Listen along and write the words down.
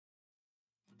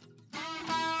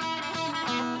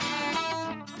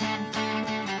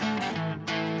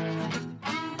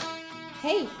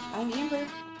Hey, I'm Amber,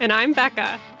 And I'm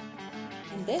Becca.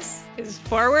 and this Is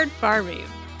Forward Farming.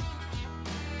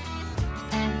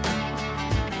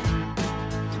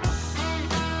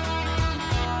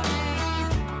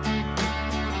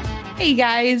 Hey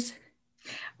guys,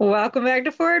 Welcome back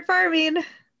to Forward Farming.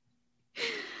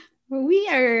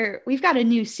 we've got a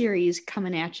new series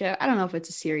coming at you. I don't know if it's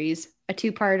a series, a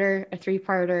two-parter, a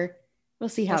three-parter. We'll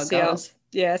see how it goes.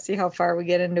 See how far we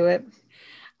get into it.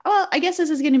 Well, I guess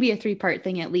this is going to be a three-part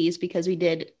thing at least because we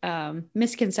did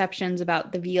misconceptions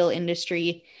about the veal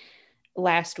industry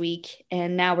last week,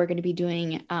 and now we're going to be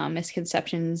doing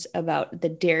misconceptions about the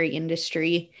dairy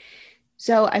industry.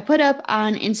 So I put up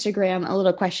on Instagram a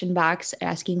little question box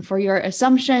asking for your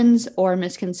assumptions or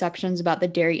misconceptions about the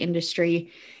dairy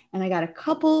industry. And I got a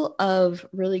couple of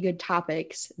really good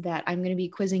topics that I'm going to be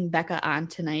quizzing Becca on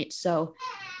tonight. So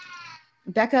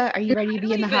Becca, are you ready to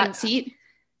be in the hot seat?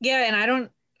 Yeah, and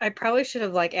I probably should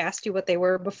have asked you what they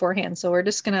were beforehand. So we're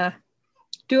just gonna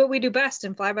do what we do best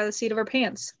and fly by the seat of our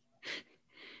pants.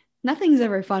 Nothing's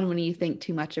ever fun when you think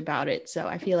too much about it. So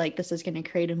I feel like this is going to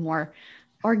create a more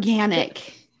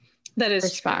organic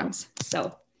response. True.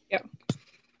 So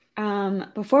yeah.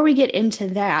 Before we get into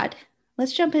that,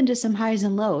 let's jump into some highs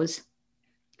and lows.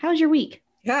 How's your week?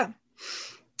 Yeah.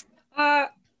 It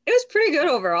was pretty good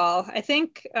overall. I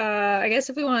think I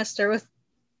guess if we want to start with,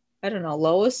 I don't know,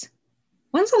 lows.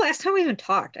 When's the last time we even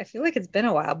talked? I feel like it's been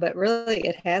a while, but really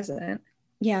it hasn't.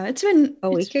 Yeah, it's been a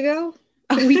week ago.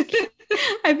 A week.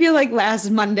 I feel like last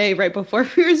Monday, right before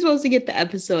we were supposed to get the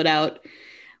episode out.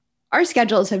 Our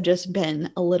schedules have just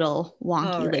been a little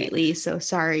wonky lately, so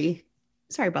sorry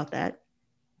about that.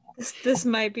 This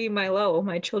might be my low.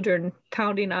 My children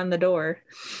pounding on the door.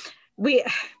 We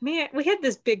had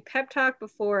this big pep talk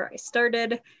before I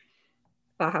started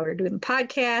about how we were doing the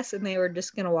podcast, and they were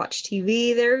just gonna watch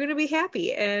TV. They were gonna be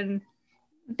happy, and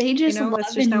they just love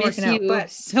and miss you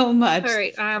so much. All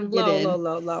right,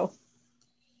 low.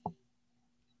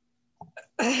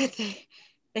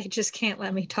 They just can't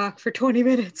let me talk for 20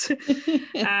 minutes.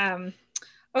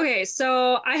 Okay,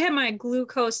 so I had my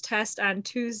glucose test on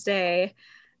Tuesday,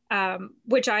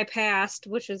 which I passed,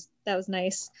 that was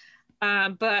nice.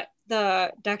 But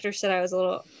the doctor said I was a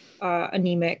little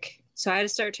anemic, so I had to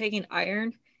start taking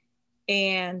iron,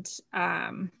 and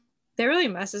that really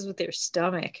messes with your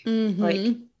stomach.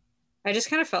 Mm-hmm. I just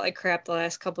kind of felt like crap the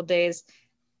last couple days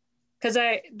because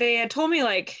they had told me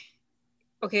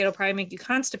okay, it'll probably make you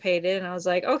constipated. And I was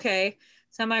like, okay.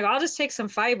 So I'm like, I'll just take some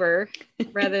fiber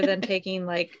rather than taking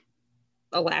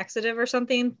a laxative or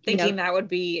something, thinking that would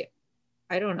be,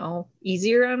 I don't know,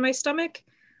 easier on my stomach.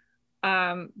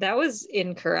 That was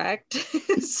incorrect.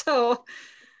 So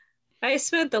I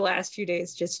spent the last few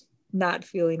days just not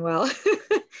feeling well.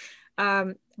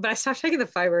 But I stopped taking the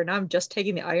fiber. Now I'm just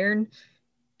taking the iron.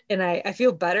 And I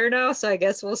feel better now. So I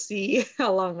guess we'll see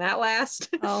how long that lasts.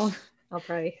 Oh. I'll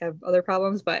probably have other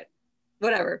problems, but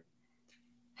whatever.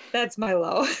 That's my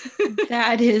low.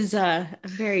 That is a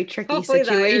very tricky Hopefully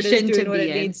situation to be what in.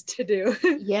 It needs to do.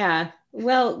 Yeah.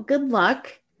 Well, good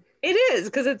luck. It is,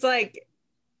 because it's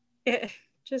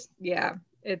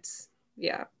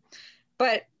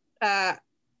But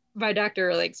my doctor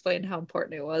really explained how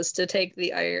important it was to take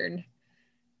the iron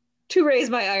to raise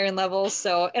my iron levels.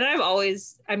 So, and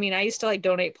I used to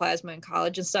donate plasma in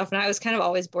college and stuff, and I was kind of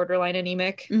always borderline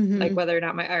anemic, whether or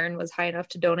not my iron was high enough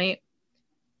to donate.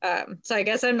 So I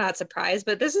guess I'm not surprised,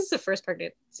 but this is the first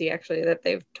pregnancy actually that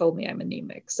they've told me I'm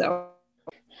anemic. So,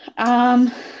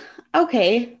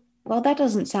 okay. Well, that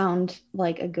doesn't sound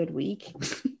like a good week.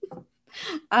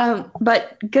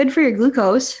 But good for your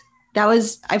glucose.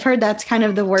 I've heard that's kind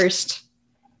of the worst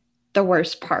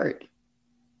part.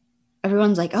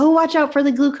 Everyone's like, oh, watch out for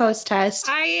the glucose test.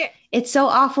 It's so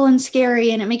awful and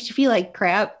scary and it makes you feel like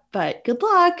crap, but good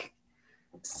luck.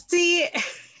 See,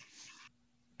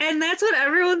 and that's what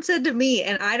everyone said to me,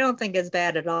 and I don't think it's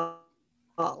bad at all.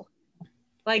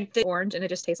 The orange, and it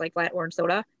just tastes like flat orange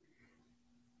soda.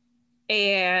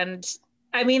 And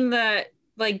I mean,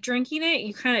 drinking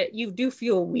it, you do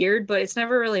feel weird, but it's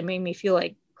never really made me feel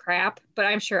like crap. But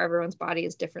I'm sure everyone's body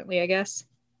is differently, I guess,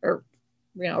 or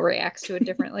reacts to it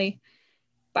differently.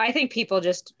 But I think people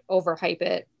just overhype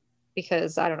it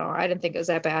because I don't know. I didn't think it was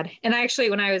that bad. And actually,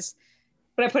 when I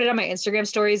put it on my Instagram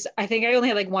stories, I think I only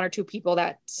had one or two people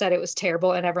that said it was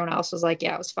terrible, and everyone else was like,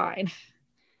 yeah, it was fine.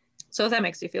 So if that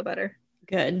makes you feel better.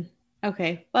 Good.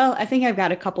 Okay. Well, I think I've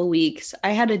got a couple weeks.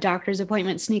 I had a doctor's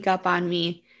appointment sneak up on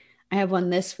me. I have one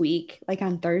this week,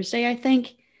 on Thursday, I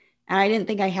think. And I didn't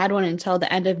think I had one until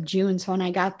the end of June. So when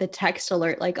I got the text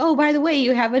alert, oh, by the way,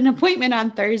 you have an appointment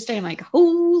on Thursday. I'm like,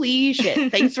 holy shit.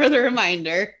 Thanks for the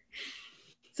reminder.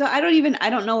 So I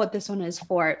don't know what this one is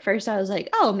for. At first I was like,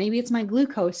 oh, maybe it's my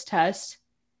glucose test.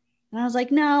 And I was like,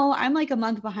 no, I'm like a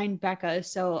month behind Becca.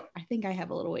 So I think I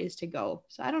have a little ways to go.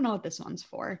 So I don't know what this one's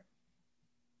for.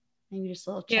 Maybe just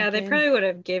a little check. Yeah, they probably would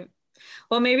have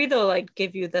well, maybe they'll like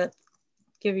give you the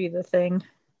thing.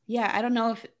 Yeah, I don't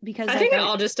know if because I think it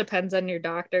all just depends on your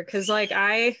doctor. Cause like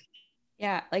I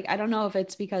don't know if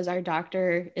it's because our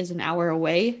doctor is an hour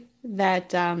away that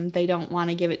they don't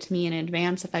want to give it to me in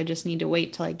advance if I just need to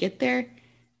wait till I get there.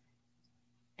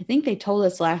 I think they told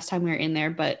us last time we were in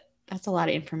there, but that's a lot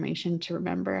of information to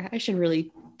remember. I should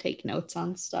really take notes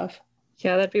on stuff.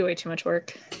 Yeah, that'd be way too much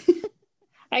work.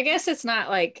 I guess it's not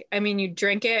like, I mean, you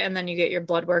drink it and then you get your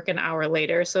blood work an hour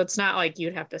later. So it's not like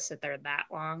you'd have to sit there that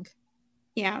long.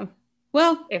 Yeah.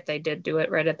 Well, if they did do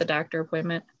it right at the doctor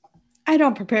appointment. I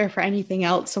don't prepare for anything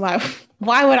else. So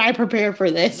why would I prepare for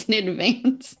this in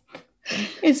advance?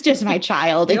 It's just my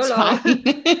child. It's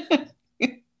fine.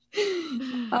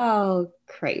 Oh,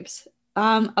 crepes.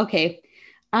 Okay.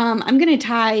 I'm going to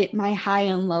tie my high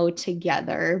and low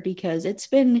together because it's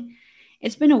been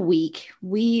a week.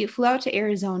 We flew out to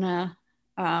Arizona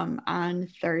on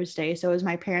Thursday. So it was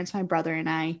my parents, my brother, and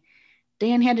I.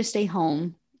 Dan had to stay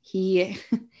home. He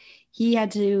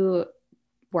had to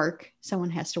work. Someone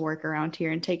has to work around here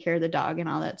and take care of the dog and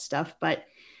all that stuff. But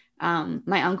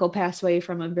my uncle passed away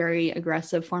from a very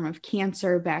aggressive form of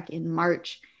cancer back in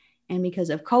March. And because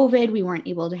of COVID, we weren't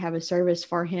able to have a service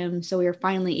for him. So we were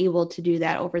finally able to do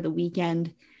that over the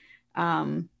weekend.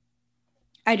 It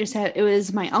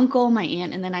was my uncle, my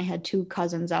aunt, and then I had 2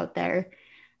 cousins out there.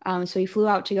 So we flew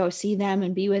out to go see them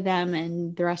and be with them.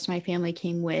 And the rest of my family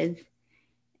came with.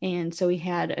 And so we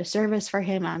had a service for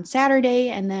him on Saturday.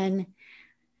 And then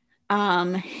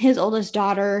his oldest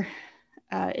daughter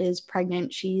is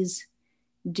pregnant. She's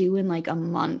due in like a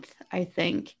month, I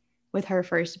think, with her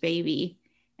first baby.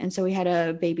 And so we had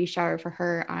a baby shower for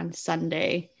her on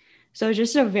Sunday. So it was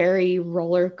just a very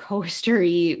roller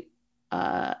coastery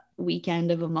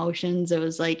weekend of emotions. It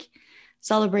was like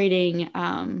celebrating.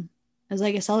 It was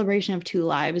like a celebration of 2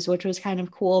 lives, which was kind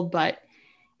of cool, but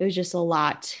it was just a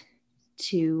lot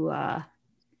to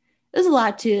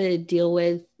deal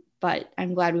with. But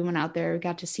I'm glad we went out there,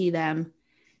 got to see them.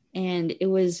 And it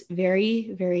was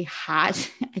very, very hot.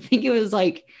 I think it was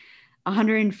like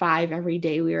 105 every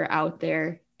day we were out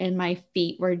there. And my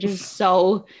feet were just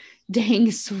so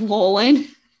dang swollen.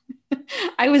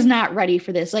 I was not ready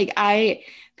for this. Like I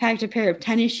packed a pair of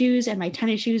tennis shoes and my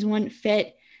tennis shoes wouldn't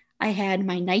fit. I had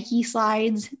my Nike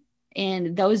slides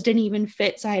and those didn't even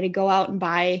fit. So I had to go out and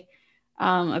buy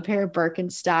a pair of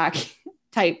Birkenstock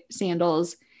type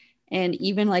sandals. And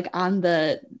even like on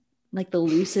the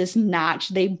loosest notch,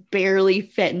 they barely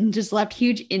fit and just left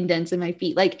huge indents in my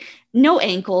feet. Like no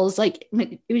ankles, like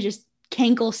it was just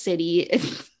cankle city.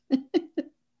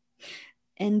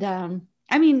 And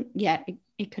I mean, yeah,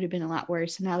 it could have been a lot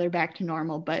worse. Now they're back to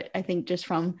normal, but I think just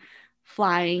from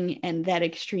flying and that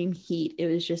extreme heat, it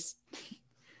was just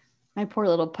my poor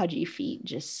little pudgy feet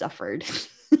just suffered.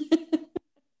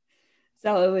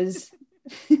 So it was,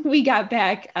 we got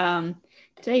back,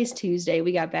 today's Tuesday,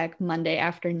 we got back Monday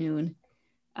afternoon.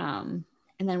 And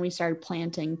then we started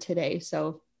planting today.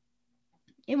 So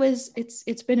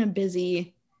it's been a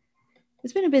busy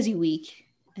week.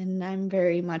 And I'm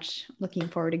very much looking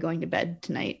forward to going to bed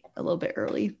tonight a little bit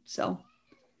early. So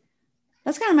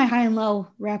that's kind of my high and low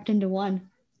wrapped into one.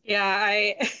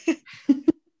 Yeah,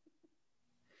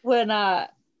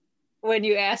 when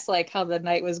you asked like how the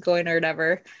night was going or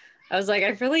whatever, I was like,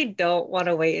 I really don't want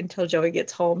to wait until Joey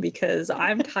gets home because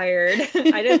I'm tired.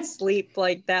 I didn't sleep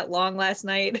like that long last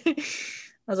night. I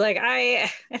was like, I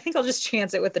think I'll just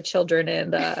chance it with the children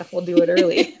and we'll do it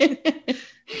early.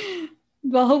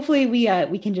 Well, hopefully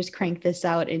we can just crank this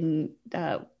out and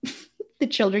the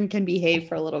children can behave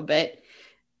for a little bit,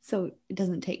 so it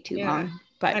doesn't take too long.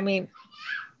 But I mean,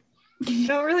 I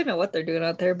don't really know what they're doing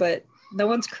out there, but no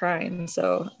one's crying,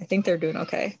 so I think they're doing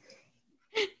okay.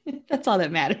 That's all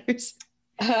that matters.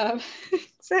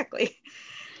 Exactly.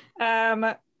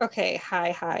 Okay,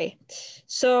 high.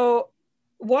 So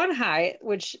one high,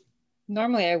 which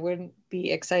normally I wouldn't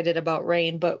be excited about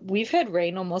rain, but we've had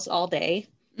rain almost all day.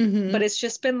 Mm-hmm. But it's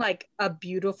just been like a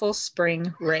beautiful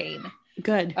spring rain.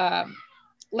 Good.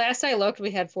 Last I looked, we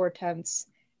had 4/10,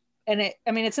 and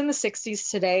it's in the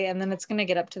 60s today, and then it's going to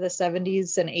get up to the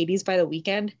 70s and 80s by the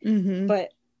weekend. Mm-hmm.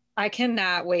 But I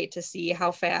cannot wait to see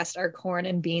how fast our corn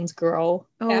and beans grow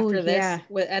after this. Yeah.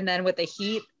 And then with the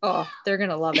heat, they're going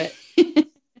to love it.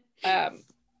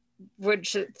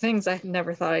 Which things I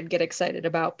never thought I'd get excited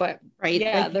about, but right.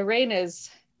 Yeah, the rain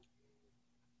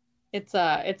it's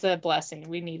a blessing.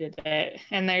 We needed it.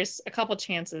 And there's a couple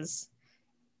chances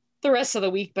the rest of the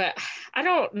week, but I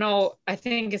don't know. I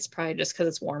think it's probably just because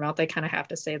it's warm out. They kind of have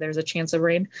to say there's a chance of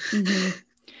rain. Mm-hmm.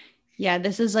 Yeah,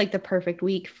 this is like the perfect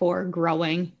week for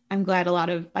growing. I'm glad a lot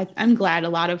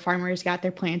of farmers got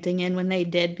their planting in when they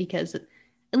did, because at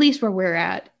least where we're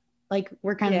at, like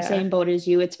we're kind of the same boat as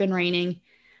you. It's been raining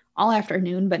all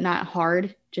afternoon, but not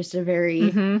hard. Just a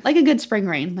very like a good spring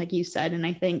rain, like you said. And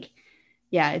I think,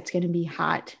 yeah, it's going to be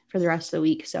hot for the rest of the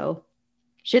week. So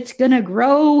shit's going to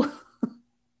grow.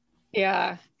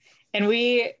 Yeah. And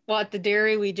at the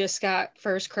dairy, we just got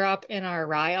first crop in our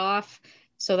rye off.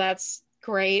 So that's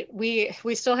great. We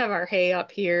still have our hay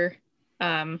up here.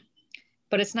 But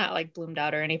it's not like bloomed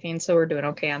out or anything. So we're doing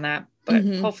okay on that. But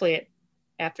hopefully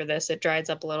after this, it dries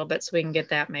up a little bit so we can get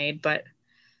that made. But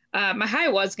my high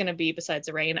was going to be, besides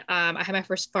the rain, I had my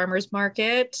first farmer's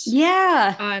market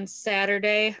on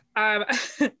Saturday. I'm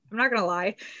not going to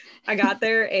lie. I got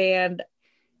there and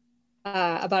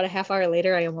about a half hour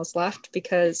later, I almost left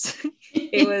because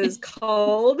it was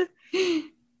cold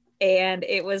and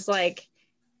it was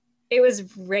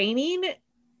raining,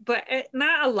 but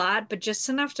not a lot, but just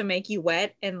enough to make you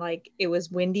wet. And like, it was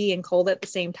windy and cold at the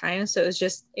same time. So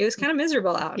it was kind of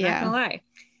miserable out, not gonna lie.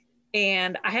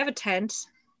 And I have a tent,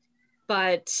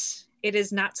 but it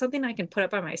is not something I can put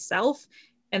up by myself.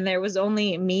 And there was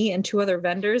only me and 2 other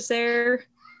vendors there.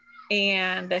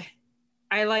 And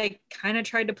I kind of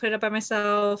tried to put it up by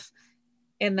myself,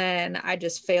 and then I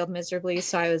just failed miserably.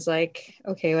 So I was like,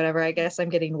 okay, whatever, I guess I'm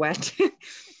getting wet.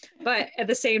 But at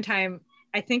the same time,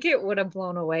 I think it would have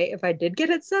blown away if I did get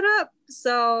it set up.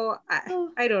 So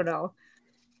I don't know.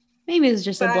 Maybe it's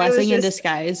just a blessing in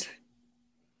disguise.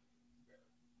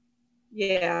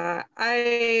 Yeah,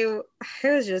 I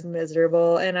was just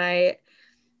miserable. And I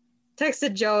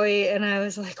texted Joey and I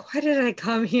was like, why did I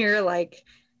come here? Like,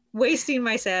 wasting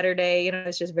my Saturday,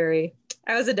 it's just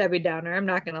I was a Debbie Downer, I'm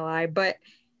not gonna lie. But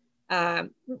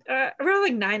around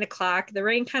like 9 o'clock, the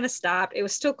rain kind of stopped. It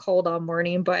was still cold all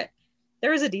morning, but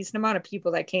there was a decent amount of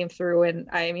people that came through, and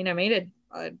I made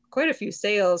quite a few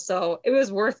sales, so it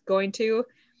was worth going to.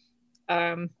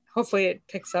 Hopefully it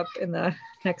picks up in the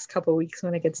next couple of weeks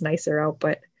when it gets nicer out.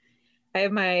 But I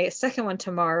have my second one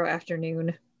tomorrow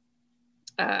afternoon,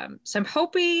 so I'm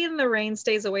hoping the rain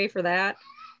stays away for that.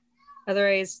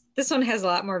 Otherwise, this one has a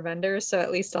lot more vendors, so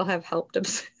at least I'll have help to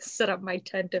set up my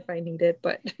tent if I need it.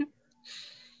 But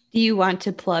do you want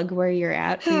to plug where you're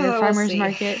at for your farmer's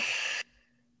market?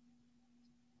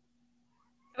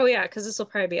 Oh yeah, because this will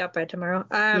probably be up by tomorrow.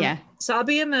 So I'll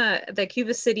be in the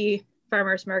Cuba City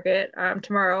farmer's market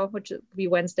tomorrow, which will be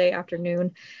Wednesday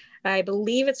afternoon. I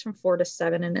believe it's from 4 to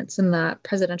 7, and it's in the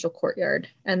presidential courtyard.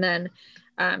 And then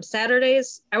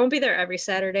Saturdays, I won't be there every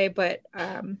Saturday, but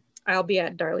I'll be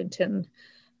at Darlington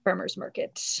Farmers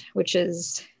Market, which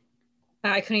is,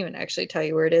 I couldn't even actually tell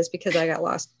you where it is because I got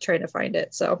lost trying to find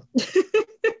it. So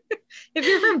if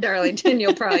you're from Darlington,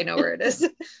 you'll probably know where it is.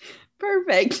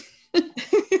 Perfect.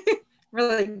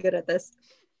 Really good at this.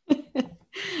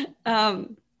 How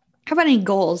about any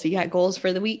goals? You got goals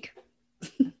for the week?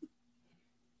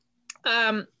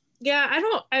 Yeah, I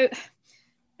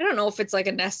don't know if it's like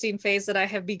a nesting phase that I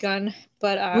have begun,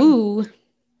 but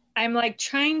I'm like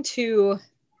trying to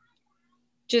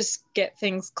just get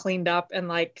things cleaned up and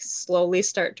like slowly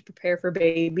start to prepare for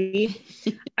baby.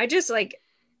 I just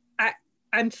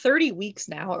I'm 30 weeks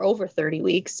now, or over 30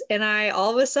 weeks, and I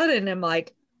all of a sudden am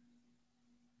like,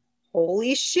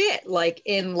 holy shit, like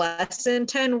in less than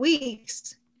 10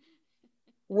 weeks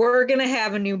we're gonna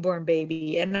have a newborn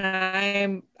baby,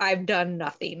 and I've done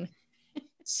nothing.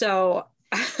 So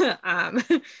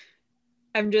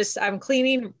I'm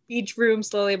cleaning each room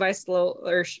slowly,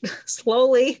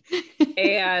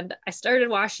 and I started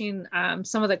washing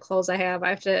some of the clothes I have. I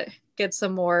have to get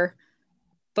some more,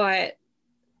 but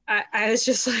I was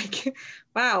just like,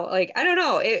 wow, like I don't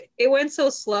know, it went so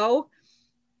slow,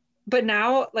 but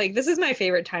now like this is my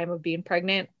favorite time of being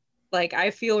pregnant. Like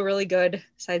I feel really good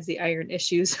besides the iron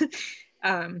issues.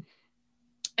 And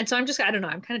so I don't know,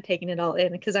 I'm kind of taking it all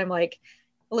in because I'm like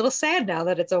a little sad now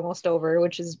that it's almost over,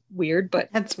 which is weird, but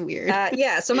that's weird.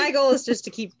 Yeah. So my goal is just to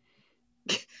keep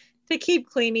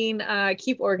cleaning,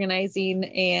 keep organizing,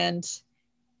 and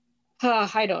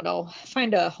I don't know,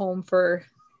 find a home for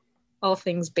all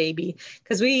things baby.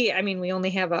 Cause we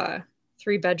only have a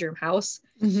 3-bedroom house.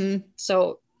 Mm-hmm.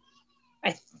 So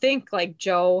I think like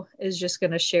Joe is just going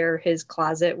to share his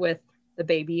closet with the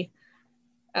baby.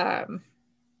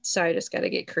 So I just got to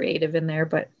get creative in there,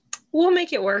 but we'll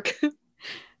make it work.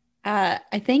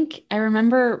 I think I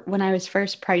remember when I was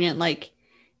first pregnant, like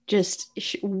just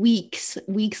weeks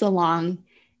along,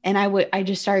 and I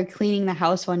just started cleaning the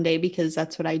house one day because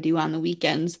that's what I do on the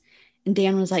weekends. And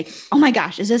Dan was like, oh my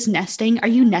gosh, is this nesting? Are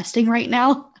you nesting right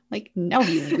now? I'm like, no,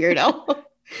 you weirdo.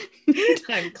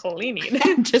 I'm cleaning.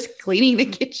 I'm just cleaning the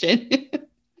kitchen.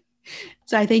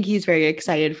 So I think he's very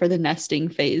excited for the nesting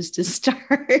phase to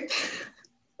start.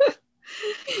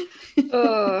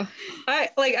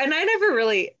 And I never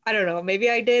really, I don't know, maybe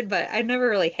I did, but I never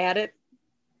really had it.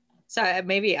 So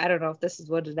maybe, I don't know if this is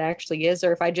what it actually is,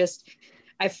 or if I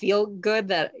feel good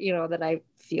that, that I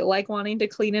feel like wanting to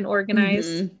clean and organize.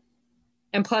 Mm-hmm.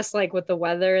 And plus, like with the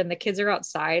weather and the kids are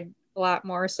outside a lot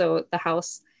more, so the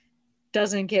house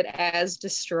doesn't get as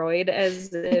destroyed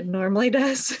as it normally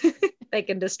does. They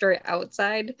can destroy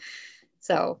outside.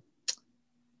 So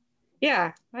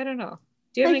yeah, I don't know.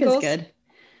 Do you have any goals? Good.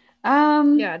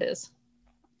 Yeah, it is.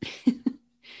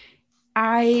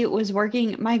 I was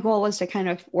my goal was to kind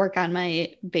of work on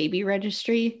my baby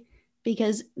registry,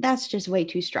 because that's just way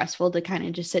too stressful to kind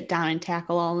of just sit down and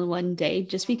tackle all in one day,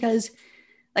 just because,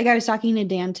 like I was talking to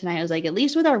Dan tonight, I was like, at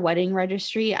least with our wedding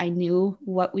registry, I knew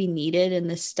what we needed and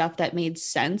the stuff that made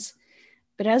sense.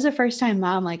 But as a first-time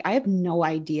mom, like, I have no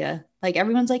idea. Like,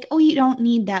 everyone's like, oh, you don't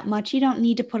need that much. You don't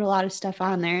need to put a lot of stuff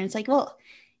on there. And it's like, well,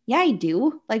 yeah, I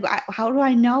do. Like, how do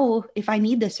I know if I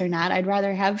need this or not? I'd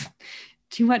rather have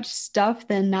too much stuff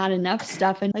than not enough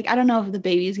stuff. And like, I don't know if the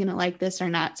baby's going to like this or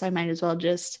not. So I might as well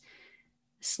just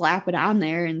slap it on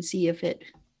there and see if it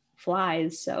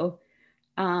flies. So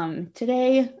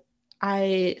today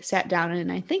I sat down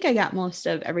and I think I got most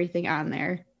of everything on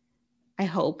there. I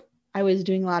hope. I was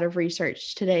doing a lot of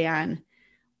research today on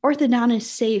orthodontist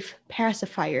safe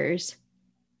pacifiers,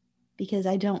 because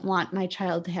I don't want my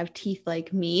child to have teeth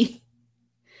like me.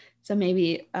 So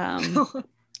maybe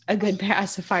a good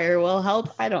pacifier will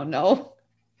help. I don't know.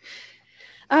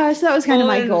 So that was kind of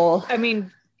my goal. I mean,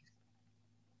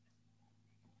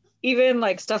 even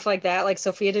like stuff like that, like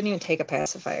Sophia didn't even take a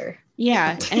pacifier.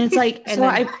 Yeah. And it's like,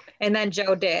 and then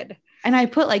Joe did. And I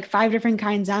put like 5 different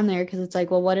kinds on there, because it's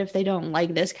like, well, what if they don't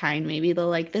like this kind? Maybe they'll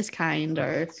like this kind,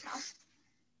 or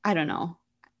I don't know.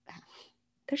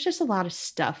 There's just a lot of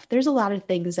stuff. There's a lot of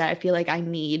things that I feel like I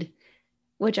need,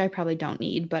 which I probably don't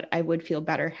need, but I would feel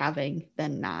better having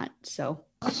than not. So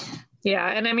yeah.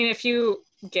 And I mean, if you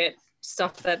get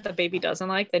stuff that the baby doesn't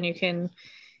like, then you can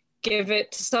give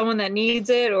it to someone that needs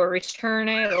it or return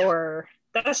it, or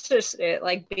that's just it.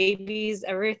 Like babies,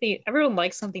 everyone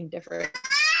likes something different.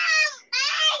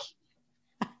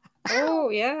 Oh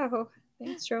yeah. Oh,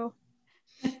 thanks, Joe.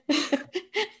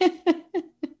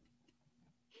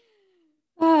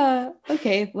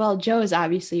 Okay. Well, Joe is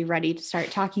obviously ready to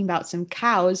start talking about some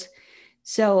cows.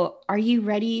 So are you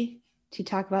ready to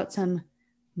talk about some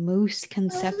moose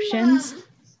conceptions?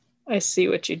 I see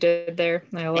what you did there.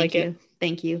 I like it.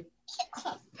 Thank you.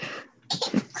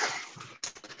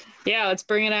 Yeah, let's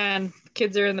bring it on.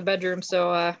 Kids are in the bedroom,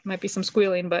 so might be some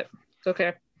squealing, but it's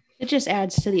okay. It just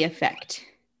adds to the effect.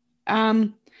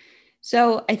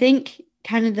 So I think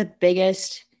kind of the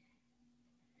biggest,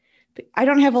 I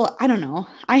don't know.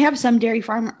 I have some dairy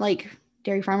farmers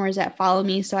that follow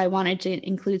me. So I wanted to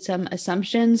include some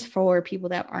assumptions for people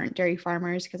that aren't dairy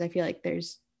farmers, because I feel like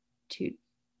there's two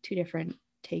different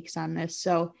takes on this.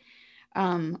 So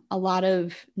a lot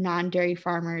of non-dairy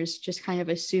farmers just kind of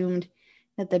assumed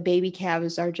that the baby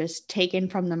calves are just taken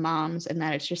from the moms, and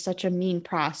that it's just such a mean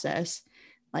process.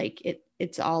 Like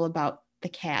it's all about the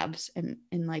calves, and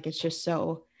like it's just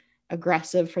so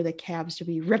aggressive for the calves to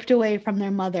be ripped away from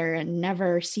their mother and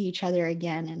never see each other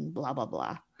again, and blah blah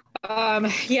blah.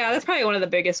 Yeah, that's probably one of the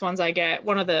biggest ones I get.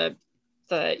 One of the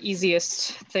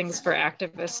easiest things for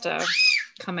activists to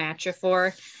come at you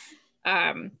for.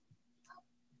 I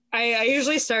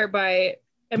usually start by,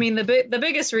 I mean, the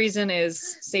biggest reason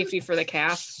is safety for the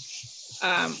calf.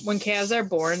 When calves are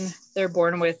born, they're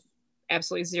born with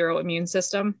absolutely zero immune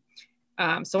system.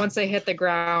 So once they hit the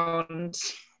ground,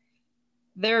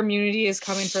 their immunity is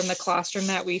coming from the colostrum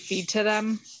that we feed to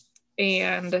them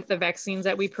and the vaccines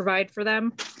that we provide for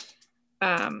them.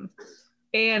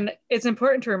 And it's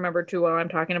important to remember too, while I'm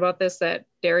talking about this, that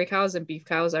dairy cows and beef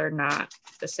cows are not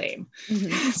the same.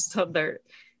 Mm-hmm. So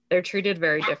they're treated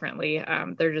very differently.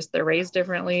 They're raised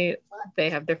differently. They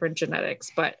have different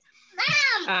genetics, but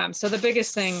so the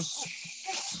biggest thing,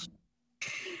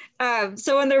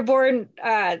 so when they're born,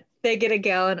 they get a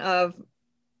gallon of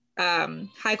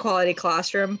high quality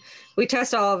colostrum. We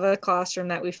test all of the colostrum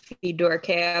that we feed to our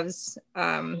calves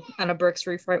on a Brooks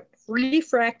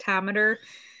refractometer.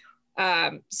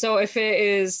 So if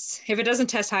it doesn't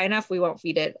test high enough, we won't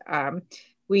feed it.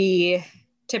 We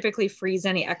typically freeze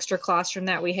any extra colostrum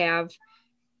that we have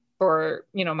for,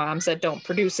 moms that don't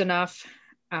produce enough.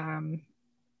 And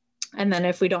then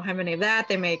if we don't have any of that,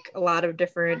 they make a lot of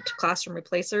different colostrum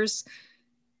replacers,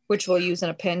 which we'll use in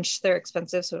a pinch. They're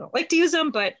expensive, so we don't like to use them,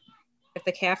 but if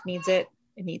the calf needs it,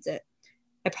 it needs it.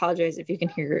 I apologize if you can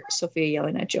hear Sophia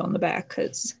yelling at Joe in the back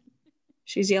because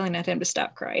she's yelling at him to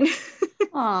stop crying.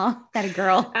 Aw, that a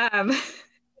girl.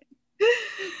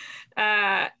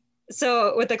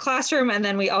 So with the colostrum, and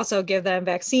then we also give them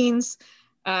vaccines.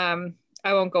 I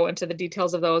won't go into the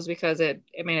details of those because it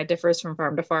differs from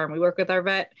farm to farm. We work with our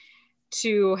vet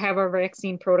to have our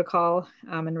vaccine protocol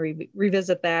and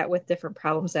revisit that with different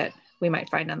problems that we might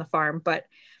find on the farm. But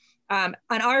on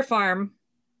our farm,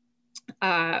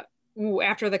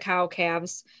 after the cow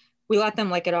calves, we let them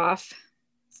lick it off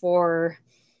for,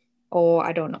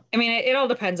 I don't know. I mean, it all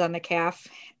depends on the calf.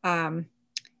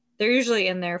 They're usually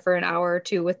in there for an hour or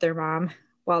two with their mom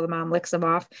while the mom licks them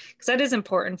off, because that is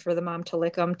important for the mom to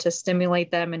lick them, to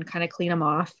stimulate them and kind of clean them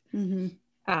off and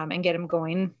get them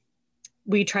going.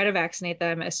 We try to vaccinate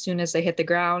them as soon as they hit the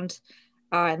ground.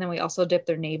 And then we also dip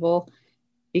their navel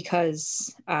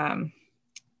because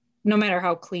no matter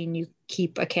how clean you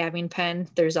keep a calving pen,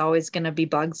 there's always going to be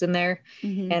bugs in there.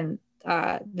 And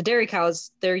the dairy cows,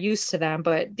 they're used to them,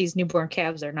 but these newborn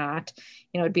calves are not.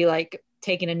 It'd be like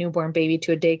taking a newborn baby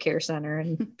to a daycare center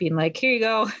and being like, here you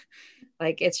go.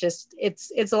 Like, it's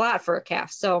a lot for a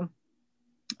calf. So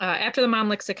after the mom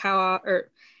licks a calf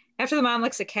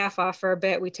off for a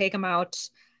bit, we take them out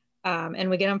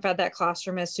and we get them fed that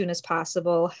colostrum as soon as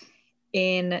possible.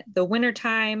 In the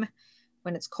wintertime,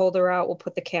 when it's colder out, we'll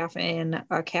put the calf in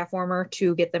a calf warmer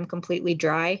to get them completely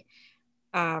dry.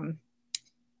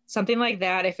 Something like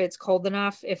that, if it's cold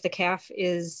enough, if the calf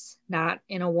is not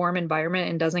in a warm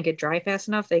environment and doesn't get dry fast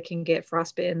enough, they can get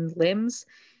frostbitten limbs,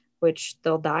 which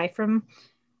they'll die from.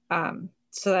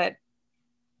 So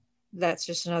that's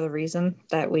just another reason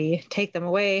that we take them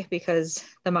away, because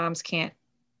the moms can't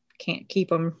keep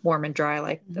them warm and dry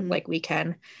like we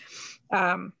can.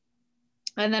 And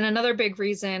then another big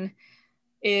reason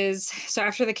is, so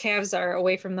after the calves are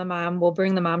away from the mom, we'll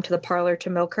bring the mom to the parlor to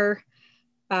milk her.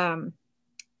 And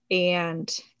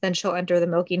then she'll enter the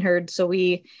milking herd. So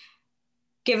we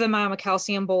give the mom a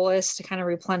calcium bolus to kind of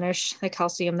replenish the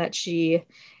calcium that she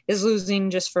is losing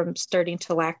just from starting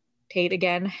to lactate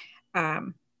again.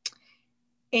 And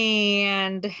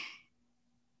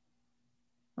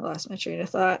I lost my train of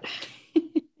thought.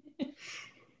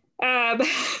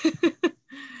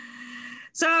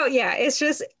 So yeah, it's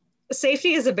just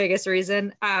safety is the biggest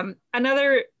reason.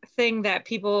 Another thing that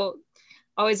people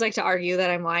always like to argue that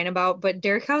I'm lying about, but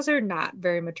dairy cows are not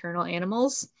very maternal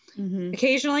animals.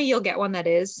 Occasionally you'll get one that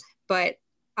is, but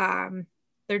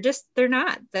they're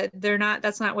not.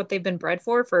 That's not what they've been bred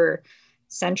for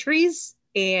centuries.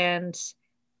 And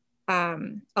a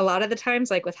lot of the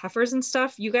times, like with heifers and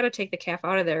stuff, you got to take the calf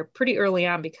out of there pretty early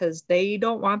on because they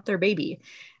don't want their baby.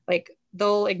 Like,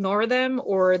 they'll ignore them,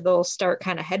 or they'll start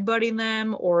kind of headbutting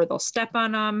them, or they'll step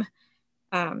on them.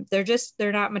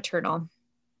 They're not maternal.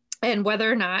 And whether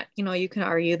or not, you can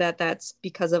argue that that's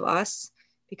because of us,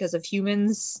 because of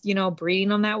humans, breeding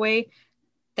them that way,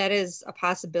 that is a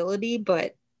possibility.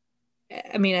 But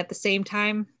I mean, at the same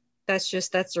time, that's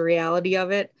the reality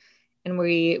of it. And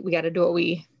we got to do what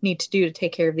we need to do to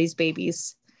take care of these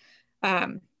babies.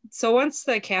 So once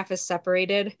the calf is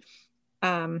separated,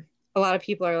 a lot of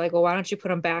people are like, well, why don't you put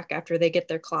them back after they get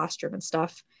their colostrum and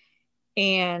stuff?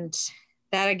 And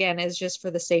that, again, is just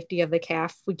for the safety of the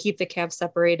calf. We keep the calf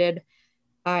separated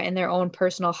in their own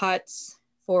personal huts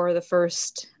for the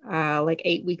first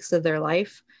 8 weeks of their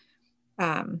life.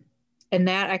 And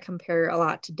that I compare a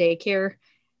lot to daycare.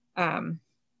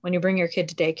 When you bring your kid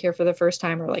to daycare for the first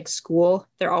time, or like school,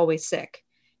 they're always sick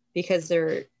because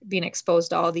they're being exposed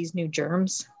to all these new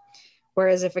germs.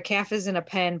 Whereas if a calf is in a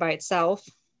pen by itself,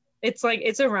 it's like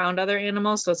it's around other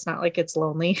animals, so it's not like it's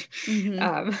lonely.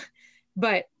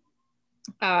 But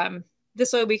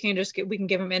this way we can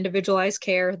give them individualized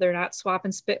care. They're not swap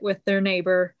and spit with their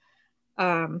neighbor.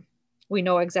 We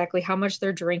know exactly how much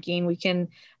they're drinking. We can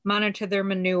monitor their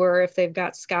manure. If they've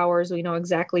got scours, we know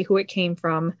exactly who it came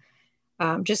from.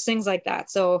 Just things like that.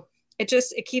 So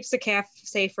it keeps the calf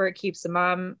safer. It keeps the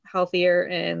mom healthier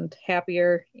and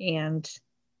happier. And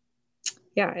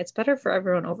yeah, it's better for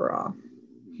everyone overall.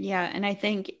 Yeah. And I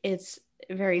think it's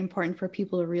very important for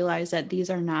people to realize that these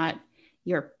are not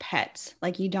your pets.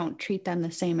 Like, you don't treat them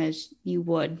the same as you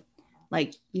would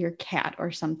like your cat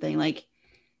or something. Like,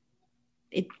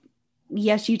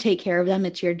 yes, you take care of them.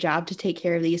 It's your job to take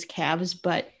care of these calves,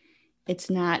 but it's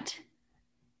not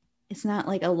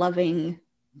like a loving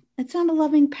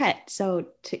pet. So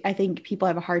I think people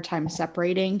have a hard time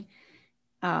separating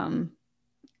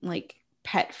like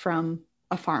pet from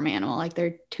a farm animal. Like,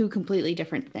 they're two completely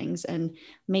different things and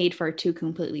made for two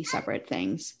completely separate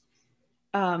things.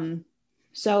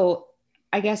 So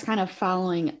I guess kind of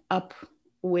following up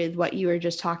with what you were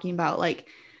just talking about, like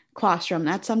colostrum,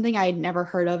 that's something I had never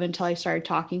heard of until I started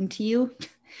talking to you.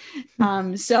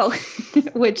 So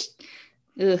which,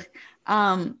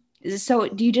 ugh. So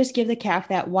do you just give the calf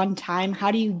that one time?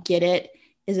 How do you get it?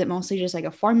 Is it mostly just like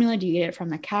a formula? Do you get it from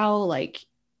the cow? Like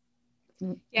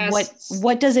Yes.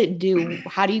 what does it do?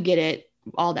 How do you get it?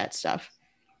 All that stuff.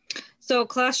 So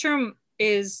colostrum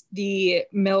is the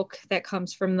milk that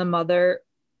comes from the mother.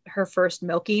 Her first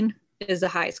milking is the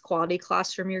highest quality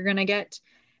colostrum you're going to get.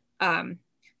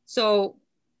 So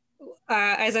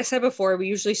as I said before, we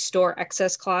usually store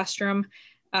excess colostrum,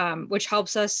 which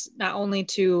helps us not only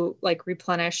to like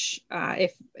replenish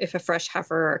if a fresh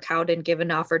heifer or cow didn't give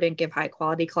enough or didn't give high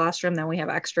quality colostrum, then we have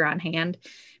extra on hand.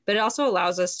 But it also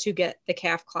allows us to get the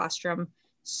calf colostrum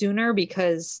sooner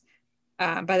because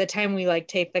by the time we like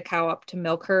take the cow up to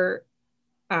milk her,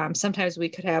 sometimes we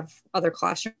could have other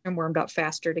colostrum warmed up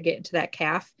faster to get into that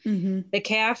calf. Mm-hmm. The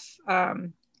calf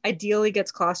ideally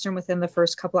gets colostrum within the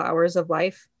first couple of hours of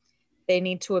life. They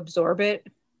need to absorb it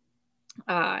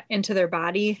into their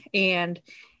body. And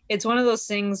it's one of those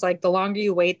things like the longer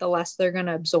you wait, the less they're going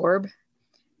to absorb.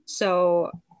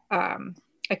 So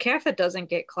a calf that doesn't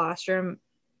get colostrum,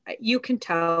 you can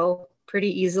tell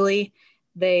pretty easily.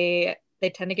 They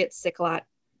tend to get sick a lot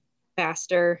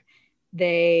faster.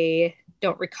 They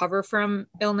don't recover from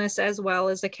illness as well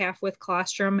as a calf with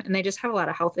colostrum, and they just have a lot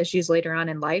of health issues later on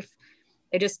in life.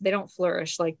 They don't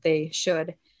flourish like they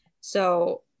should.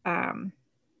 So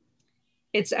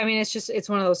it's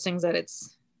one of those things that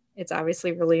it's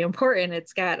obviously really important.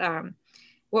 It's got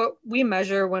what we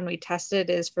measure when we test it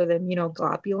is for the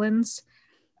immunoglobulins,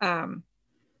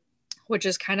 which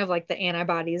is kind of like the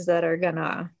antibodies that are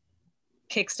gonna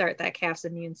kickstart that calf's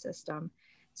immune system.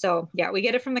 So yeah, we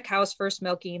get it from the cow's first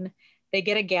milking. They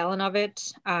get a gallon of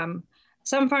it.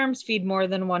 Some farms feed more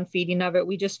than one feeding of it.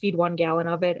 We just feed 1 gallon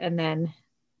of it, and then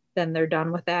they're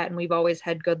done with that. And we've always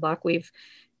had good luck. We've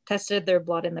tested their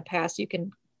blood in the past. You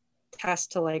can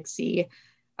test to like see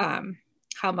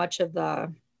how much of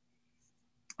the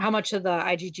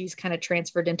IgGs kind of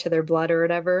transferred into their blood or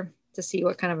whatever to see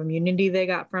what kind of immunity they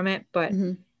got from it. But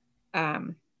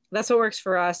that's what works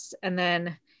for us. And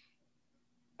then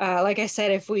like I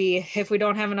said, if we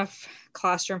don't have enough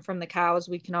colostrum from the cows,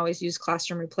 we can always use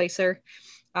colostrum replacer,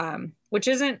 which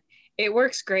it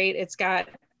works great. It's got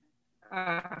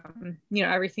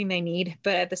everything they need,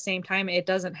 but at the same time, it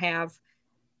doesn't have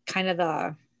kind of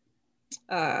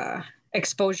the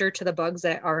exposure to the bugs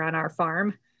that are on our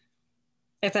farm,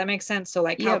 if that makes sense. So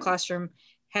like cow colostrum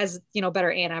has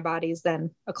better antibodies than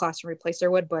a colostrum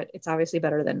replacer would, but it's obviously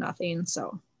better than nothing.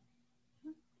 So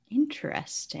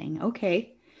interesting.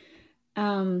 Okay.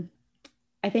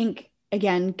 I think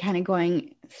again, kind of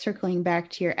circling back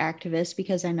to your activists,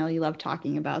 because I know you love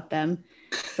talking about them,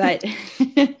 but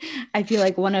I feel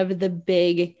like one of the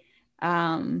big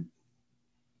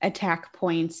attack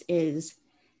points is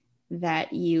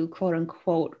that you quote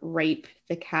unquote rape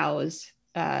the cows,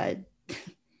 so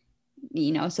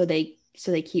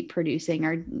they keep producing,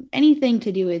 or anything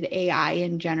to do with AI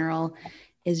in general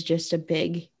is just a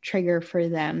big trigger for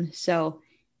them. So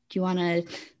do you want to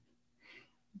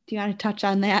touch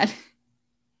on that?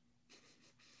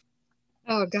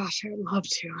 Oh gosh, I would love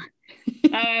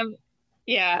to.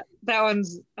 Yeah, that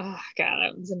one's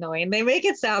annoying. They make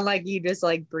it sound like you just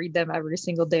like breed them every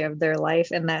single day of their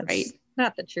life, and that's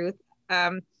not the truth.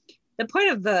 The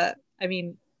point of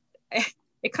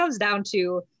it comes down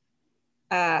to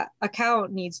a cow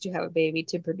needs to have a baby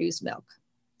to produce milk.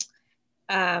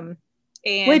 I'm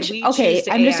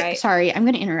just sorry, I'm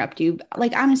going to interrupt you.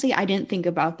 Like, honestly, I didn't think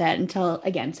about that until,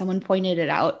 again, someone pointed it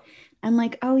out. I'm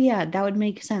like, oh yeah, that would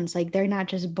make sense. Like, they're not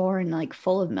just born like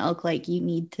full of milk. Like, you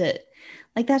need to,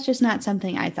 like, that's just not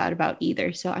something I thought about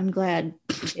either. So I'm glad.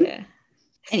 Yeah.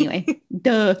 Anyway,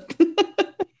 duh.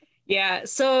 Yeah.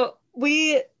 So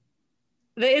the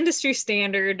industry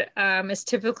standard is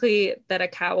typically that a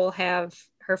cow will have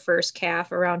her first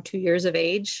calf around 2 years of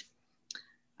age.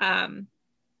 And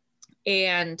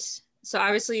so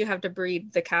obviously you have to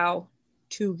breed the cow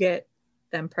to get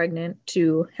them pregnant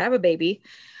to have a baby.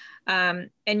 And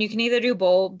you can either do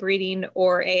bull breeding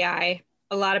or AI.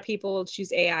 A lot of people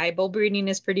choose AI. Bull breeding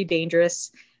is pretty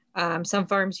dangerous. Some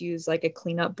farms use like a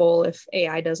cleanup bull if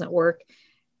AI doesn't work.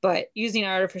 But using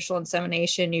artificial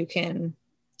insemination, you can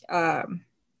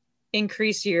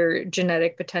increase your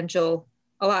genetic potential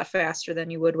a lot faster than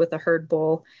you would with a herd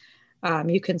bull.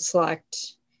 You can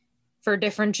select for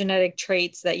different genetic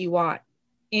traits that you want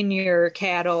in your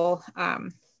cattle.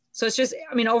 So it's just,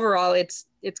 overall, it's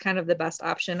kind of the best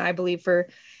option, I believe, for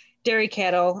dairy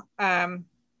cattle.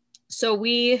 So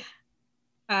we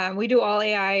We do all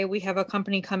AI. We have a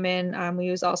company come in. We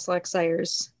use All Select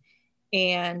Sires,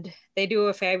 and they do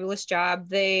a fabulous job.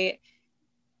 They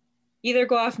either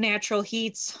go off natural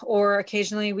heats, or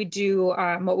occasionally we do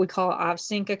what we call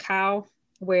off-sync a cow,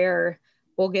 where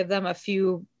we'll give them a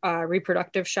few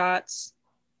reproductive shots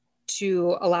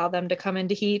to allow them to come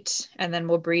into heat, and then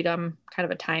we'll breed them, kind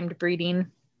of a timed breeding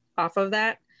off of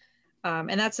that.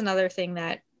 And that's another thing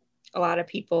that a lot of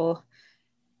people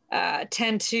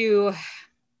tend to,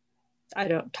 I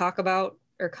don't talk about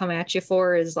or come at you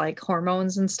for, is like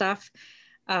hormones and stuff.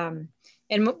 And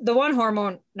the one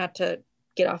hormone, not to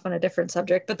get off on a different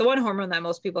subject, but the one hormone that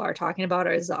most people are talking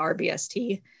about is the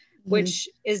RBST, which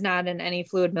is not in any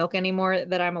fluid milk anymore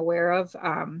that I'm aware of.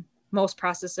 Most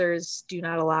processors do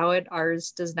not allow it.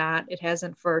 Ours does not. It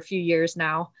hasn't for a few years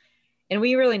now. And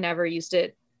we really never used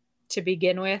it to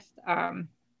begin with.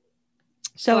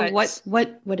 So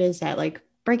what is that? Like,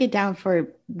 break it down for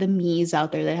the me's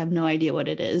out there that have no idea what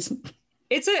it is.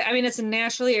 It's a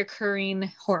naturally occurring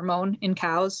hormone in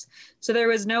cows. So there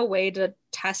was no way to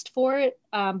test for it.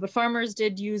 But farmers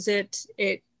did use it.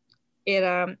 It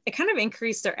kind of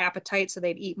increased their appetite, so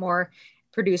they'd eat more,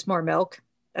 produce more milk.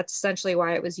 That's essentially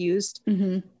why it was used.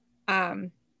 The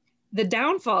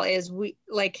downfall is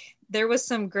there was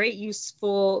some great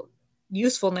usefulness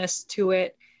to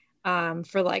it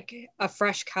for like a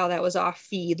fresh cow that was off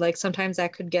feed. Like sometimes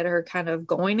that could get her kind of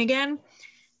going again.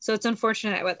 So it's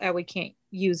unfortunate that we can't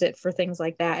use it for things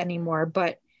like that anymore.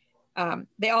 But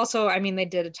they also, they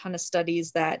did a ton of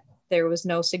studies that there was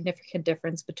no significant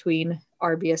difference between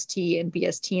RBST and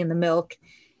BST in the milk,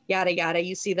 yada, yada.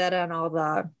 You see that on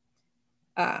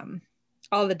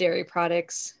all the dairy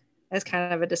products as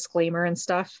kind of a disclaimer and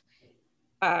stuff.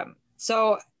 The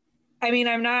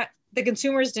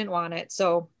consumers didn't want it.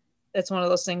 So that's one of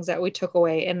those things that we took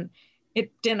away, and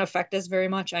it didn't affect us very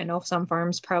much. I know some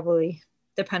farms probably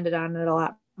depended on it a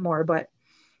lot more, but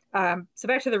so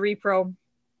back to the repro.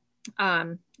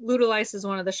 Lutalize is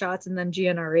one of the shots, and then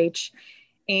GnRH.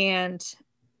 And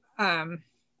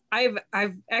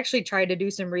I've actually tried to do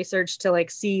some research to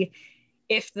like see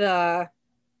if the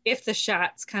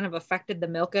shots kind of affected the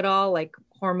milk at all, like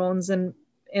hormones in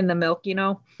the milk,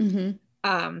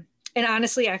 and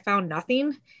honestly, I found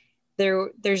nothing.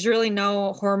 There's really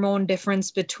no hormone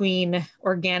difference between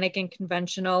organic and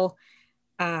conventional.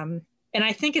 And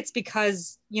I think it's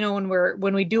because,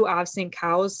 when we do off-sync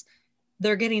cows,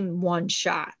 they're getting one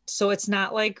shot. So it's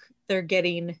not like they're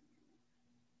getting,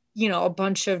 a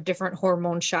bunch of different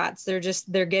hormone shots.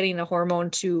 They're getting a hormone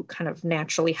to kind of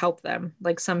naturally help them,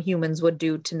 like some humans would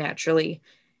do to naturally,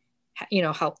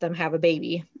 help them have a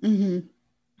baby.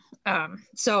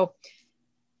 So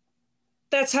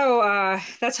that's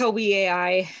how we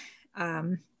AI,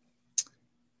 after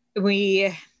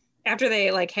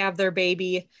they like have their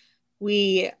baby,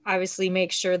 we obviously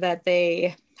make sure that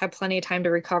they have plenty of time to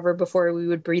recover before we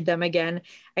would breed them again.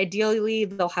 Ideally,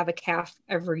 they'll have a calf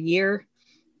every year,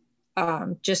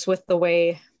 just with the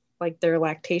way like their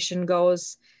lactation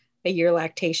goes. A year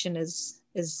lactation is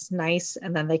nice,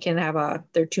 and then they can have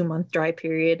their 2-month dry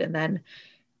period and then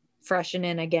freshen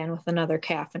in again with another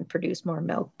calf and produce more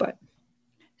milk. But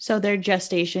so their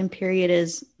gestation period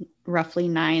is roughly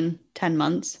 9-10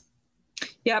 months.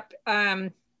 Yep.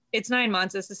 It's 9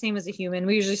 months. It's the same as a human.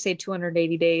 We usually say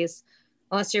 280 days.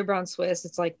 Unless you're brown Swiss,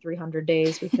 it's like 300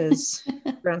 days because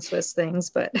brown Swiss things,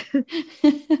 but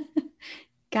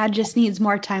God just needs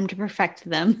more time to perfect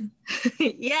them.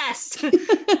 Yes,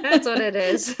 that's what it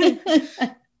is.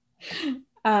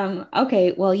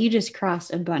 Okay, well, you just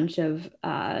crossed a bunch of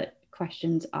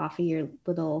questions off of your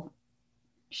little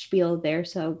spiel there,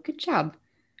 so good job.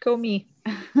 Go me.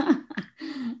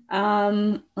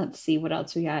 Let's see what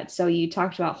else we got. So you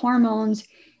talked about hormones.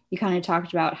 You kind of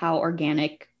talked about how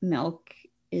organic milk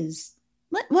is,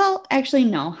 well, actually,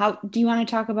 no. How do you want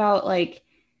to talk about like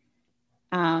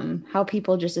how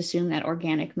people just assume that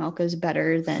organic milk is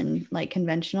better than like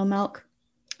conventional milk?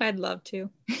 I'd love to.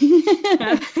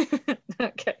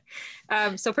 Okay.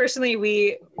 So personally,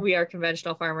 we are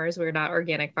conventional farmers. We're not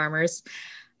organic farmers.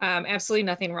 Absolutely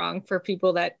nothing wrong for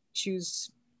people that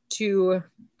choose to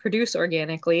produce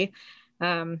organically.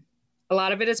 A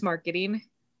lot of it is marketing.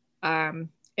 And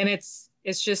it's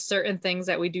just certain things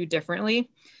that we do differently.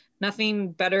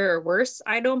 Nothing better or worse,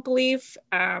 I don't believe.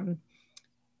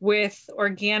 With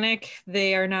organic,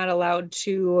 they are not allowed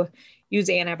to use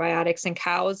antibiotics in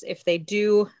cows. If they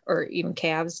do, or even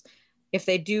calves, if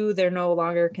they do, they're no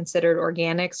longer considered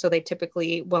organic. So they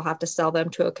typically will have to sell them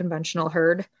to a conventional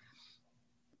herd.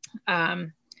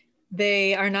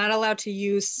 They are not allowed to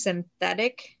use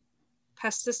synthetic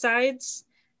pesticides.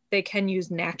 They can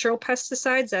use natural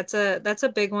pesticides. That's a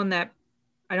big one that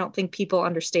I don't think people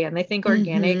understand. They think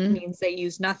organic Mhm. means they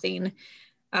use nothing,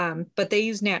 but they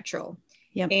use natural.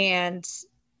 Yep. And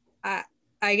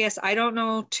I guess I don't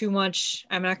know too much.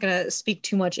 I'm not going to speak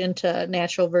too much into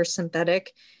natural versus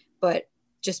synthetic, but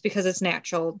just because it's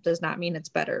natural does not mean it's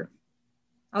better.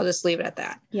 I'll just leave it at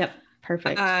that. Yep.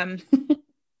 Perfect.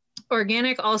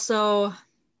 Organic also,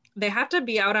 they have to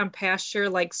be out on pasture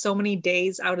like so many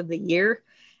days out of the year.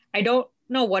 I don't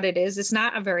know what it is. It's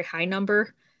not a very high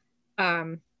number.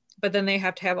 But then they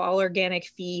have to have all organic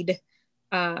feed.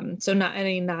 So not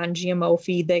any non-GMO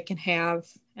feed they can have.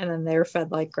 And then they're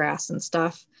fed like grass and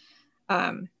stuff.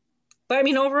 But I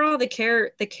mean, overall, the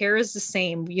care is the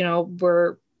same. You know,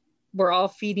 we're all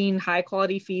feeding high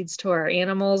quality feeds to our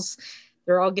animals.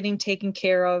 They're all getting taken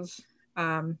care of.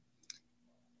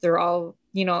 They're all,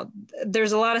 you know,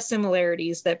 there's a lot of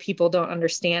similarities that people don't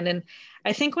understand. And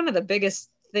I think one of the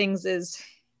biggest things is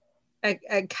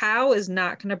a cow is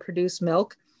not going to produce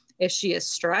milk if she is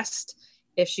stressed,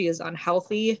 if she is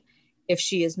unhealthy, if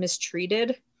she is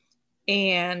mistreated.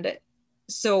 And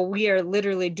so we are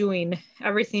literally doing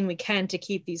everything we can to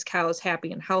keep these cows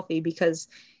happy and healthy, because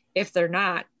if they're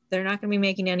not going to be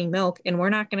making any milk, and we're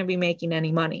not going to be making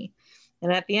any money.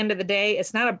 And at the end of the day,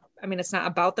 it's not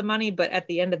about the money, but at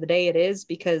the end of the day, it is,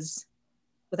 because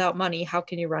without money, how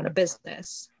can you run a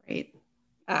business? Right.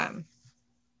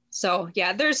 So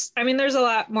yeah, there's a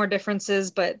lot more differences,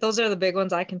 but those are the big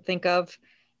ones I can think of.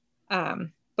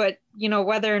 But you know,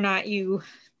 whether or not you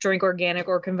drink organic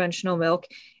or conventional milk,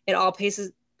 it all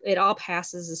passes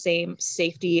the same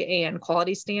safety and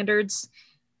quality standards.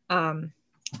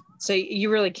 So you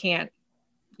really can't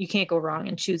go wrong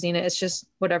in choosing it. It's just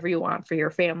whatever you want for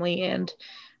your family and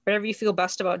whatever you feel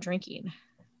best about drinking.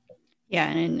 Yeah,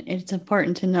 and it's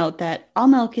important to note that all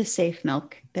milk is safe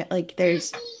milk. That like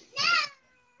there's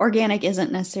organic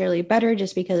isn't necessarily better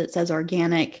just because it says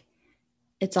organic.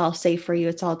 It's all safe for you.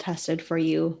 It's all tested for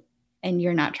you. And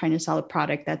you're not trying to sell a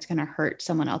product that's going to hurt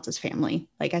someone else's family.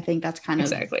 Like, I think that's kind of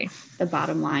exactly the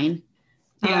bottom line.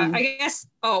 Yeah, I guess.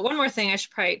 Oh, one more thing I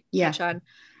should probably touch on.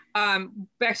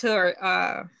 Back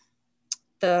to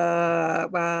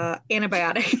the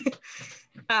antibiotic.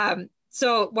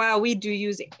 So while we do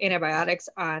use antibiotics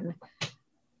on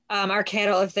our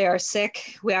cattle if they are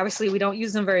sick, we don't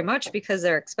use them very much because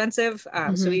they're expensive.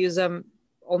 So we use them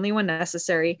only when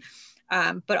necessary.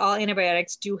 But all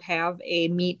antibiotics do have a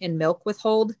meat and milk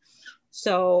withhold.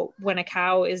 So when a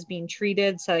cow is being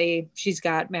treated, say she's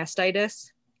got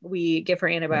mastitis, we give her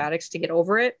antibiotics to get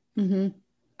over it.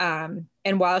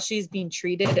 And while she's being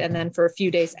treated, and then for a few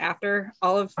days after,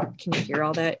 can you hear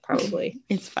all that? Probably.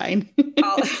 It's fine.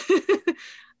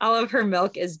 all of her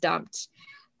milk is dumped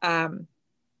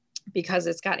because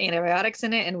it's got antibiotics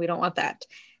in it, and we don't want that.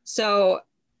 So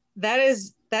that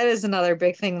is another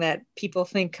big thing, that people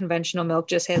think conventional milk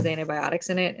just has antibiotics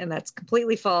in it, and that's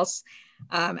completely false.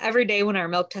 Every day when our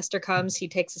milk tester comes, he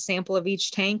takes a sample of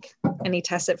each tank and he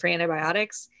tests it for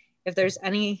antibiotics. If there's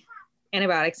any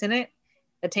antibiotics in it,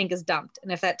 the tank is dumped.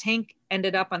 And if that tank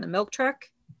ended up on the milk truck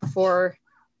before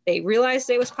they realized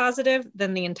it was positive,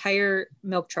 then the entire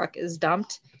milk truck is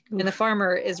dumped. Oof. And the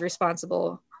farmer is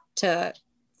responsible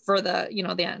for the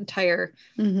entire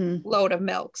load of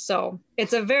milk. So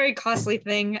it's a very costly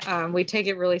thing. We take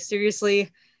it really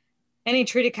seriously. Any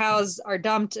treated cows are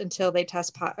dumped until they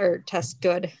test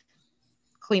good,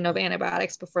 clean of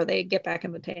antibiotics before they get back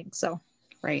in the tank. So,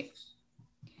 right.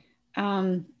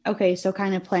 Okay. So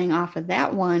kind of playing off of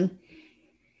that one,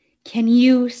 can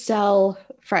you sell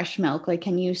fresh milk? Like,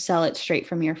 can you sell it straight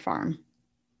from your farm?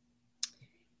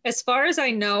 As far as I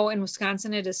know, in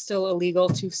Wisconsin, it is still illegal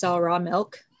to sell raw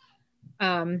milk.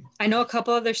 I know a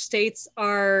couple other states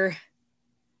are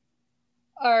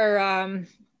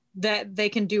that they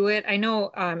can do it. I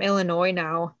know Illinois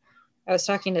now. I was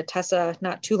talking to Tessa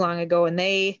not too long ago, and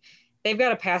they've got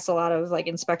to pass a lot of like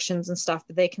inspections and stuff,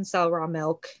 but they can sell raw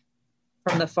milk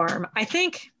from the farm.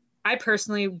 I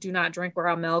personally do not drink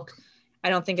raw milk. I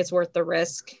don't think it's worth the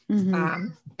risk.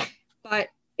 But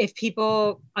if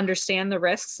people understand the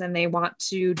risks and they want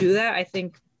to do that,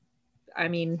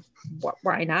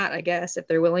 why not? I guess if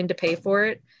they're willing to pay for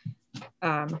it,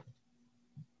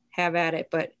 have at it.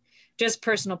 But just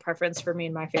personal preference for me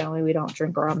and my family, we don't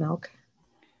drink raw milk.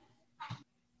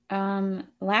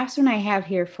 Last one I have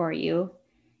here for you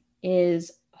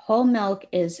is whole milk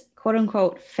is quote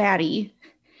unquote fatty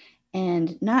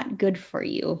and not good for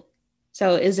you.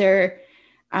 So is there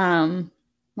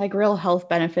like real health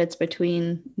benefits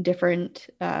between different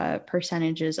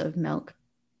percentages of milk?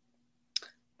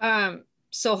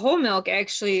 So whole milk,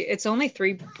 actually, it's only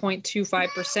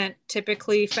 3.25%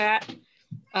 typically fat.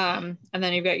 And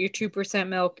then you've got your 2%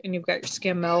 milk and you've got your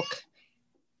skim milk.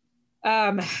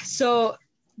 So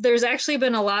there's actually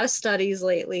been a lot of studies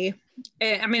lately.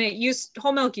 I mean,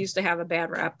 whole milk used to have a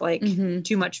bad rap, like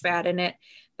too much fat in it.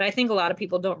 But I think a lot of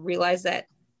people don't realize that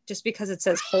just because it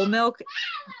says whole milk,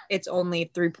 it's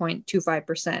only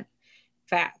 3.25%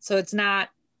 fat. So it's not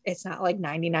like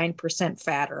 99%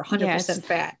 fat or 100%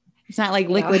 fat. It's not like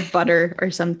liquid butter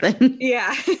or something.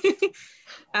 Yeah.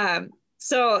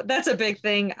 So that's a big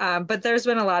thing. But there's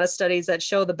been a lot of studies that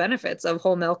show the benefits of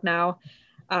whole milk now.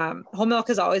 Whole milk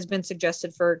has always been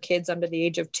suggested for kids under the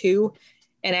age of 2.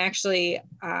 And actually,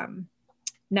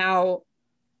 now,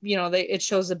 it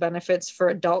shows the benefits for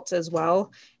adults as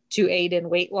well to aid in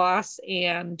weight loss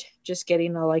and just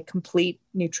getting a like complete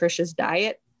nutritious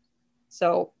diet.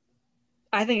 So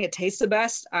I think it tastes the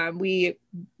best.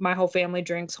 My whole family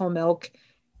drinks whole milk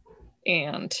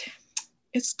and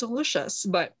it's delicious.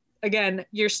 But again,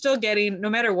 you're still getting, no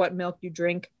matter what milk you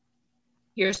drink,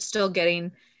 you're still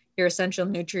getting your essential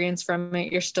nutrients from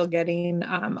it. You're still getting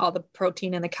all the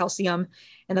protein and the calcium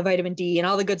and the vitamin D and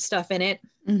all the good stuff in it.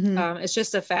 It's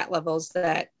just the fat levels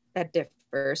that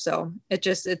differ. So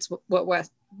it's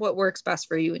what works best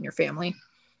for you and your family.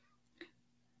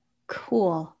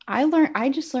 Cool. I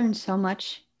just learned so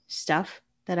much stuff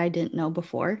that I didn't know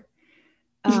before.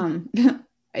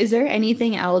 Is there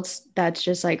anything else that's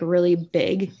just like really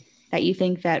big that you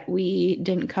think that we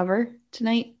didn't cover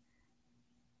tonight?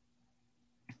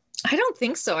 I don't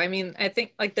think so. I mean, I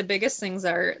think like the biggest things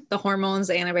are the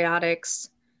hormones, antibiotics,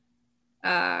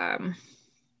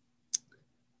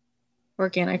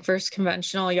 organic versus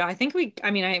conventional. Yeah, I think we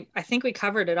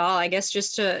covered it all. I guess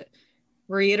just to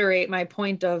reiterate my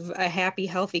point of a happy,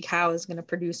 healthy cow is going to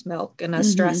produce milk, and a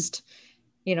stressed,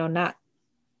 not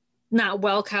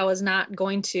well cow is not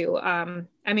going to.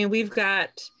 I mean, we've got,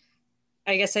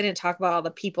 I guess I didn't talk about all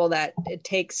the people that it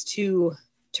takes to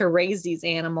raise these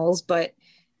animals, but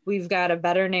we've got a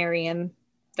veterinarian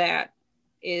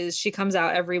she comes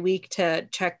out every week to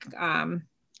check, to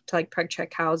like preg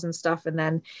check cows and stuff. And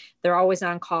then they're always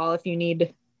on call if you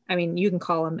need, you can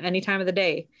call them any time of the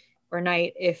day or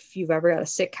night if you've ever got a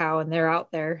sick cow, and they're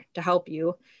out there to help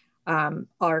you.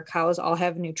 Our cows all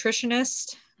have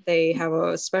nutritionists. They have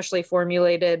a specially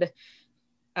formulated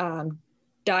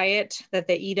diet that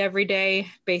they eat every day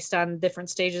based on different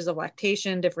stages of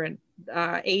lactation, different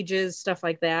ages, stuff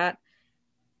like that.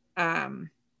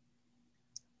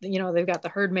 They've got the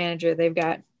herd manager, they've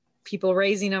got people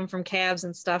raising them from calves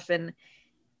and stuff. And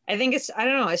I think it's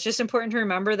just important to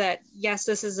remember that, yes,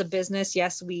 this is a business.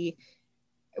 Yes, we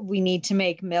need to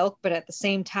make milk, but at the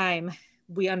same time,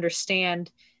 we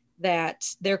understand that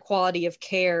their quality of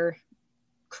care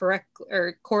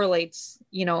correlates,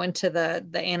 into the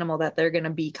animal that they're going to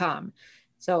become.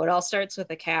 So it all starts with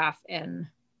a calf. And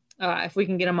if we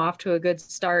can get them off to a good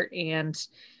start and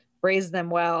raise them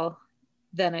well,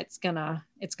 then it's gonna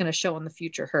show in the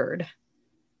future herd.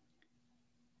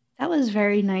 That was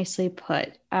very nicely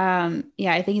put. I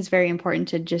think it's very important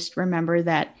to just remember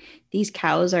that these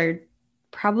cows are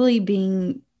probably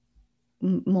being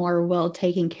more well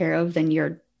taken care of than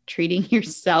you're treating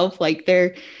yourself. Like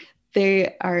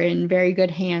they are in very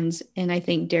good hands. And I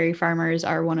think dairy farmers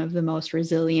are one of the most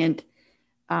resilient,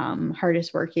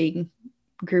 hardest working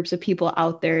groups of people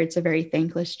out there. It's a very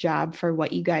thankless job for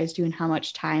what you guys do and how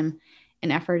much time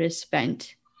and effort is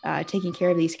spent taking care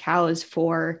of these cows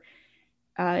for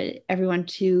everyone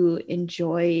to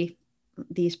enjoy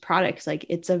these products. Like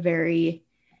it sounds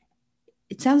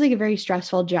like a very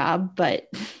stressful job, but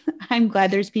I'm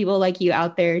glad there's people like you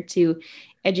out there to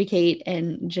educate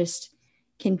and just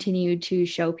continue to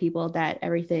show people that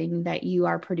everything that you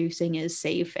are producing is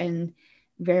safe and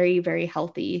very, very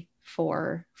healthy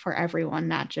for everyone,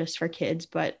 not just for kids,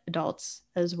 but adults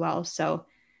as well. So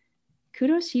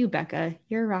kudos to you, Becca.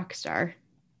 You're a rock star.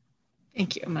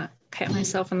 Thank you. I'm gonna pat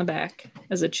myself on the back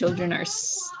as the children are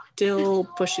still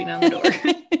pushing on the door.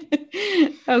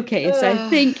 Okay, so I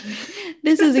think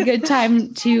this is a good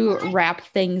time to wrap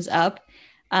things up.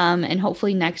 And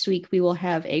hopefully next week we will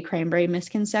have a cranberry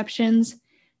misconceptions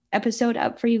episode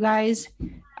up for you guys.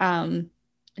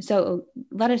 So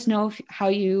let us know how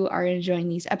you are enjoying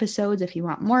these episodes. If you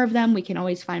want more of them, we can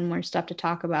always find more stuff to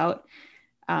talk about.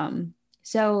 The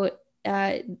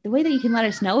way that you can let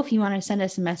us know, if you want to send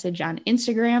us a message on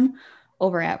Instagram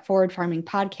over at Forward Farming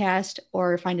Podcast,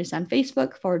 or find us on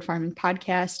Facebook, Forward Farming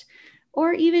Podcast,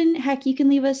 or even heck, you can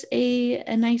leave us a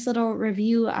nice little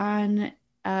review on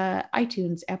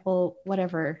iTunes, Apple,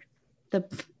 whatever.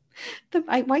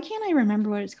 Why can't I remember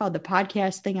what it's called? The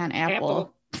podcast thing on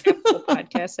Apple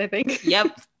Podcast, I think.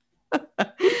 Yep.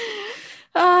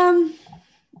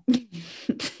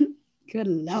 Good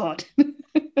Lord.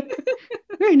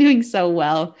 We're doing so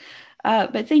well.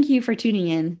 But thank you for tuning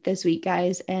in this week,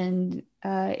 guys. And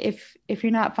if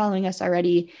you're not following us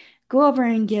already, go over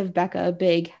and give Becca a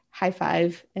big high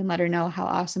five and let her know how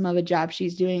awesome of a job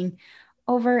she's doing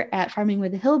over at Farming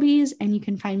with the Hilbies. And you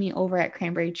can find me over at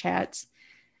Cranberry Chats.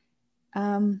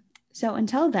 So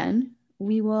until then,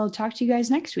 we will talk to you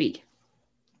guys next week.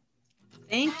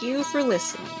 Thank you for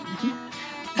listening.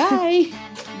 Bye.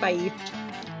 Bye.